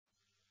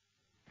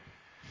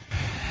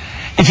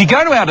If you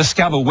go to our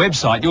Discover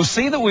website, you'll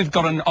see that we've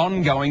got an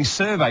ongoing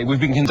survey we've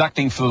been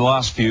conducting for the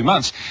last few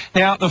months.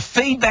 Now, the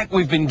feedback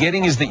we've been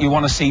getting is that you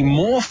want to see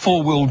more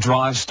four-wheel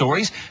drive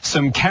stories,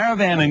 some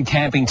caravan and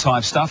camping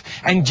type stuff,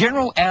 and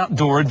general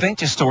outdoor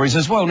adventure stories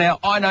as well. Now,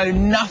 I know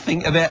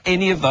nothing about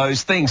any of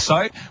those things,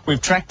 so we've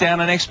tracked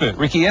down an expert.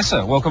 Ricky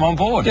Esser, welcome on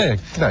board. Yeah,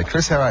 g'day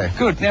Chris, how are you?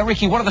 Good. Now,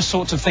 Ricky, what are the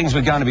sorts of things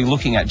we're going to be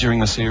looking at during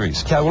the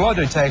series? Okay, well, I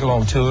do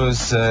tag-along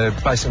tours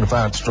based on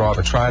advanced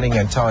driver training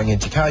and towing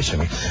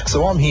education.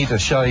 So I'm here to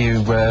show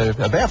you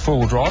about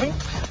four-wheel driving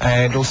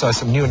and also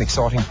some new and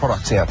exciting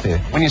products out there.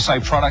 When you say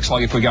products,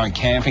 like if we're going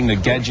camping, the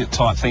gadget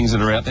type things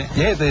that are out there?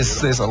 Yeah,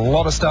 there's a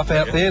lot of stuff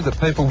out there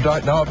that people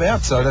don't know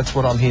about, so that's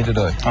what I'm here to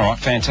do. All right,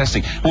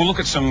 fantastic. We'll look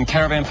at some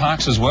caravan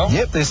parks as well?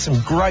 Yep, there's some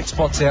great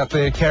spots out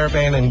there,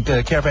 caravan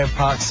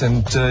parks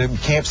and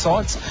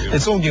campsites.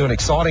 It's all new and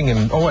exciting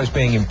and always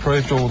being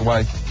improved all the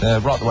way,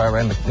 right the way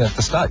around the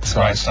state.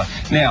 So. Great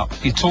stuff. Now,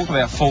 you talked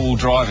about four-wheel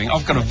driving.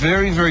 I've got a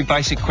very, very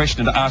basic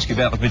question to ask you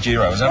about the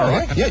Pajero. Is that all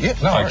right? Yeah,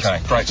 no worries. Okay,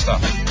 great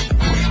stuff.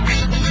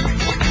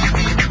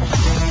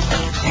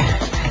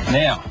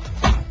 Now,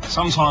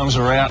 sometimes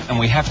we're out and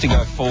we have to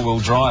go four-wheel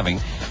driving.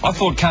 I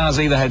thought cars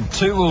either had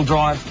two-wheel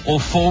drive or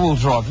four-wheel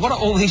drive. What are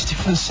all these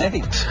different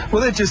settings?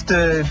 Well, they're just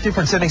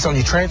different settings on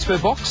your transfer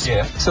box.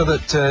 Yeah. So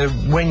that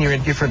when you're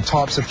in different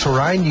types of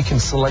terrain, you can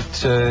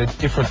select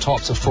different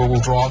types of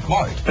four-wheel drive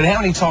mode. But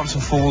how many types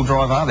of four-wheel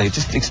drive are there?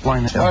 Just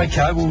explain that.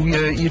 Okay, well,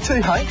 your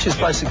 2H is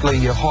basically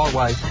your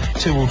highway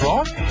two-wheel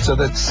drive. So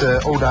that's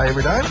all day,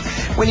 every day.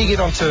 When you get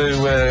onto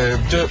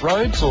dirt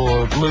roads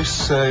or loose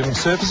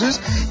surfaces,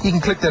 you can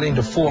click that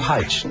into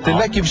 4H. Then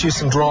that gives you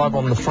some drive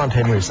on the front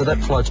end rear. So that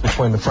floats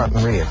between the front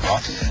and rear.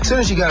 As soon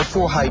as you go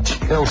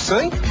 4H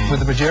LC with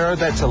the Pajero,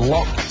 that's a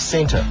lock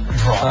centre.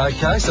 Right.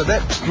 Okay, so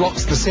that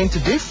locks the centre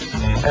diff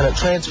and it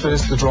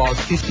transfers the drive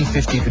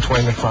 50-50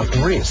 between the front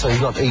and rear. So you've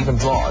got even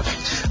drive.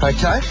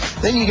 Okay,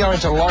 then you go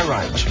into low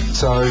range.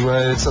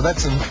 So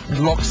that's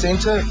a lock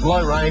centre,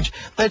 low range.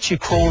 That's your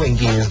crawling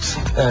gears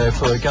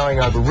for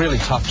going over really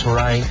tough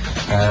terrain,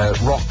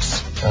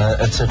 rocks,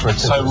 etc.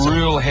 So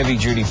real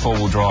heavy-duty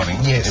four-wheel driving.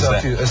 Yeah, so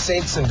if you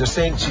ascents and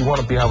descents, you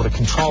want to be able to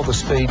control the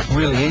speed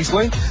really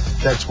easily.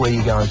 That's where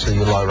you go into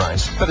your low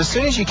range. But as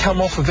soon as you come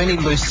off of any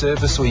loose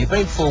surface or you've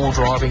been four-wheel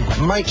driving,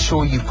 make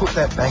sure you put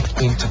that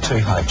back into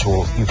 2H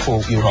or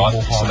your right,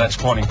 normal. So that's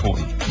quite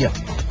important. Yeah,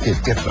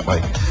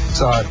 definitely.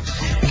 So,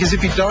 because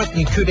if you don't,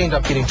 you could end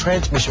up getting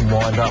transmission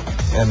wind up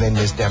and then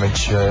there's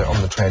damage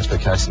on the transfer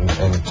case and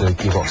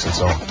gearbox and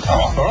so on.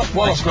 All right,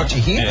 while I've got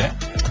you here,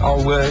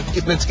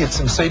 let's get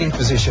some seating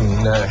position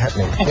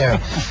happening. Now,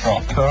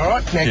 right. All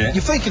right. Now,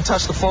 your feet can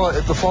touch the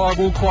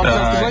firewall quite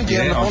comfortably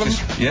down the bottom.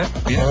 Yeah.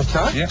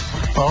 Okay. Yeah.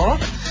 All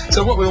right.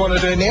 So what we want to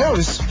do now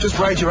is just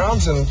raise your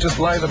arms and just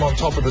lay them on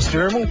top of the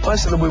steering wheel.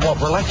 Basically, we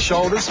want relaxed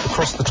shoulders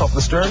across the top of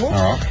the steering wheel.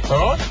 All right.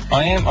 All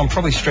right. I'm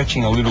probably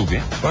stretching a little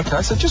bit.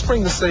 Okay. So just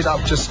bring the seat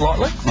up just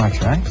slightly.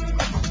 Okay.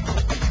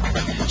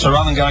 So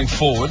rather than going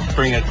forward,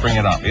 bring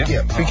it up, yeah?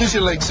 Yeah, because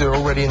your legs are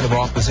already in the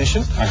right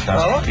position. Okay.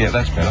 All right? Yeah,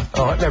 that's better.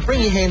 All right, now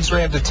bring your hands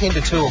around to 10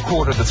 to 2 or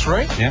quarter to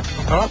 3. Yeah.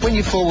 All right, when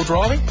you're forward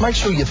driving, make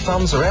sure your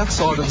thumbs are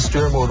outside of the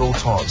steering wheel at all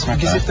times. Okay.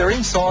 Because if they're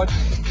inside,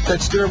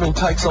 that steering wheel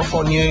takes off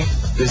on you,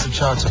 there's a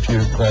chance of you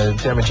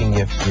damaging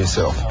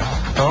yourself.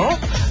 All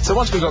right, so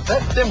once we've got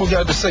that, then we'll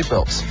go to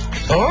seatbelts.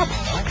 All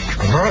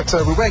right? All right,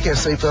 so we'll whack our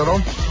seatbelt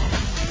on.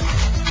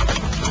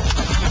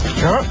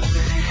 All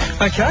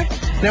right, okay.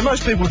 Now,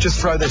 most people just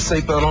throw their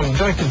seatbelt on and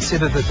don't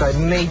consider that they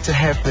need to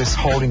have this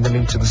holding them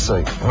into the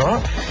seat, all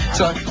right?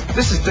 So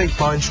this is deep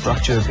bone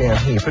structure down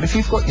here, but if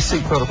you've got your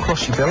seatbelt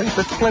across your belly,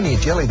 that's plenty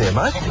of jelly there,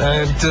 mate.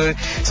 And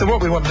so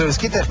what we want to do is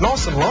get that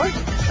nice and low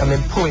and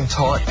then pull in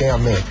tight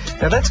down there.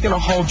 Now, that's going to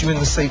hold you in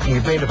the seat in the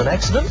event of an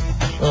accident,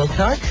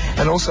 okay?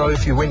 And also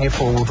when you're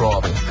four-wheel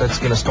driving, that's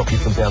going to stop you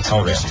from bouncing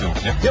around. Still,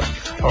 Yep.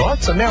 All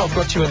right, so now I've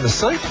got you in the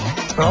seat.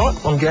 All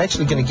right, I'm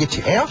actually going to get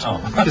you out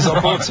because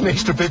I've bought some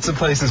extra bits and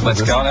pieces with us.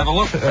 Let's go and have a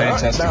look.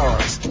 Fantastic. No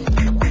worries.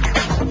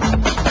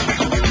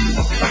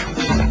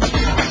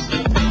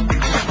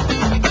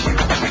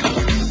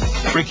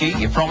 Ricky,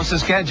 you promised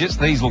us gadgets.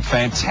 These look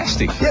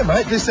fantastic. Yeah,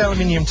 mate, this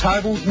aluminium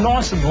table,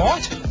 nice and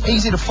light,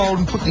 easy to fold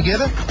and put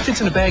together,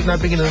 fits in a bag no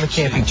bigger than a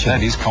camping chair.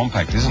 That is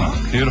compact, isn't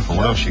it? Beautiful.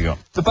 What else you got?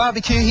 The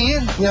barbecue here,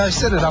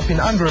 set it up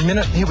in under a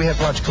minute. Here we have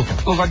lunch cooking.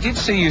 Look, I did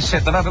see you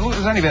set that up. Look,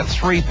 there's only about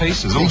 3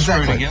 pieces all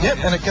screwed together. Yep,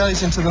 and it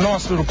goes into the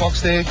nice little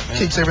box there,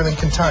 keeps everything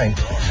contained.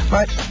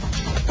 Mate,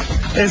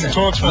 there's a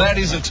torch. That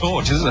is a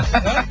torch, isn't it?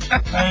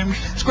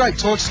 It's a great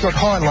torch. It's got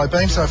high and low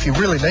beam, so if you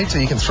really need to,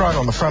 you can throw it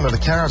on the front of the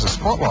car as a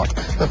spotlight.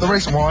 But the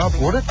reason why I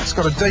bought it, it's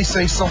got a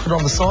DC socket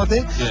on the side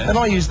there, and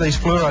I use these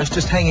fluoros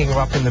just hanging them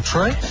up in the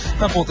tree.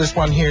 I bought this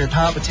one here at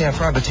Harbour Town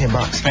for under $10.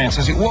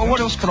 Fantastic. What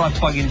else could I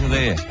plug into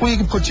there? Well, you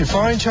can put your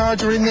phone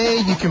charger in there,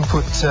 you can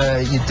put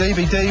your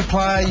DVD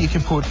player, you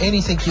can put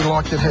anything you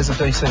like that has a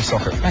DC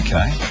socket.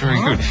 Okay, very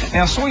good.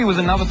 Now, I saw you with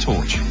another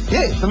torch.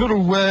 Yeah, the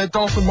little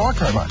Dolphin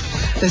Micro, mate.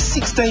 There's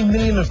 16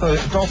 million of the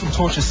Dolphin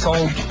torches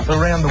sold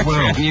around the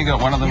world. And you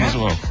got one of them as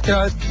well.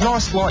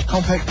 Nice, light,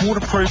 compact,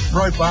 waterproof,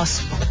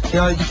 robust, You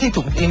know, you keep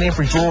it in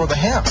every drawer of the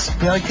house.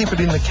 You know, keep it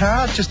in the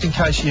car just in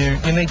case you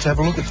need to have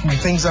a look at some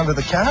things under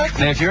the car.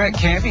 Now, if you're out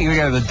camping, you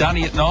go to the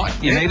dunny at night,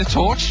 you need a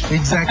torch.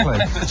 Exactly.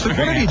 But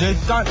whatever you do,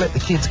 don't let the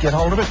kids get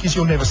hold of it because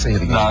you'll never see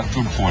it again. No,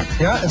 good point.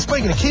 Yeah, and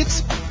speaking of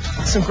kids,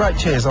 some great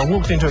chairs. I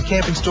walked into a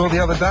camping store the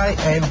other day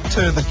and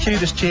two of the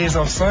cutest chairs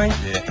I've seen,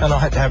 and I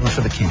had to have them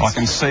for the kids. I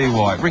can see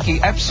why. Ricky,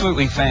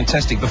 absolutely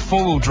fantastic. The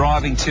four-wheel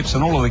driving tips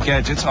and all of the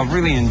gadgets. I've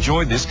really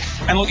enjoyed this.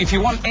 And look, if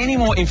you want any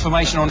more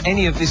information on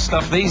any of this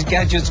stuff, these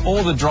gadgets,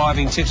 all the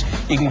driving tips,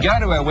 you can go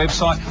to our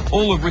website.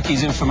 All of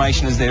Ricky's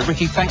information is there.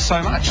 Ricky, thanks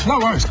so much. No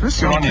worries, Chris.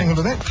 Good on you.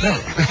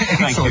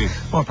 Thank you.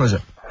 My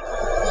pleasure.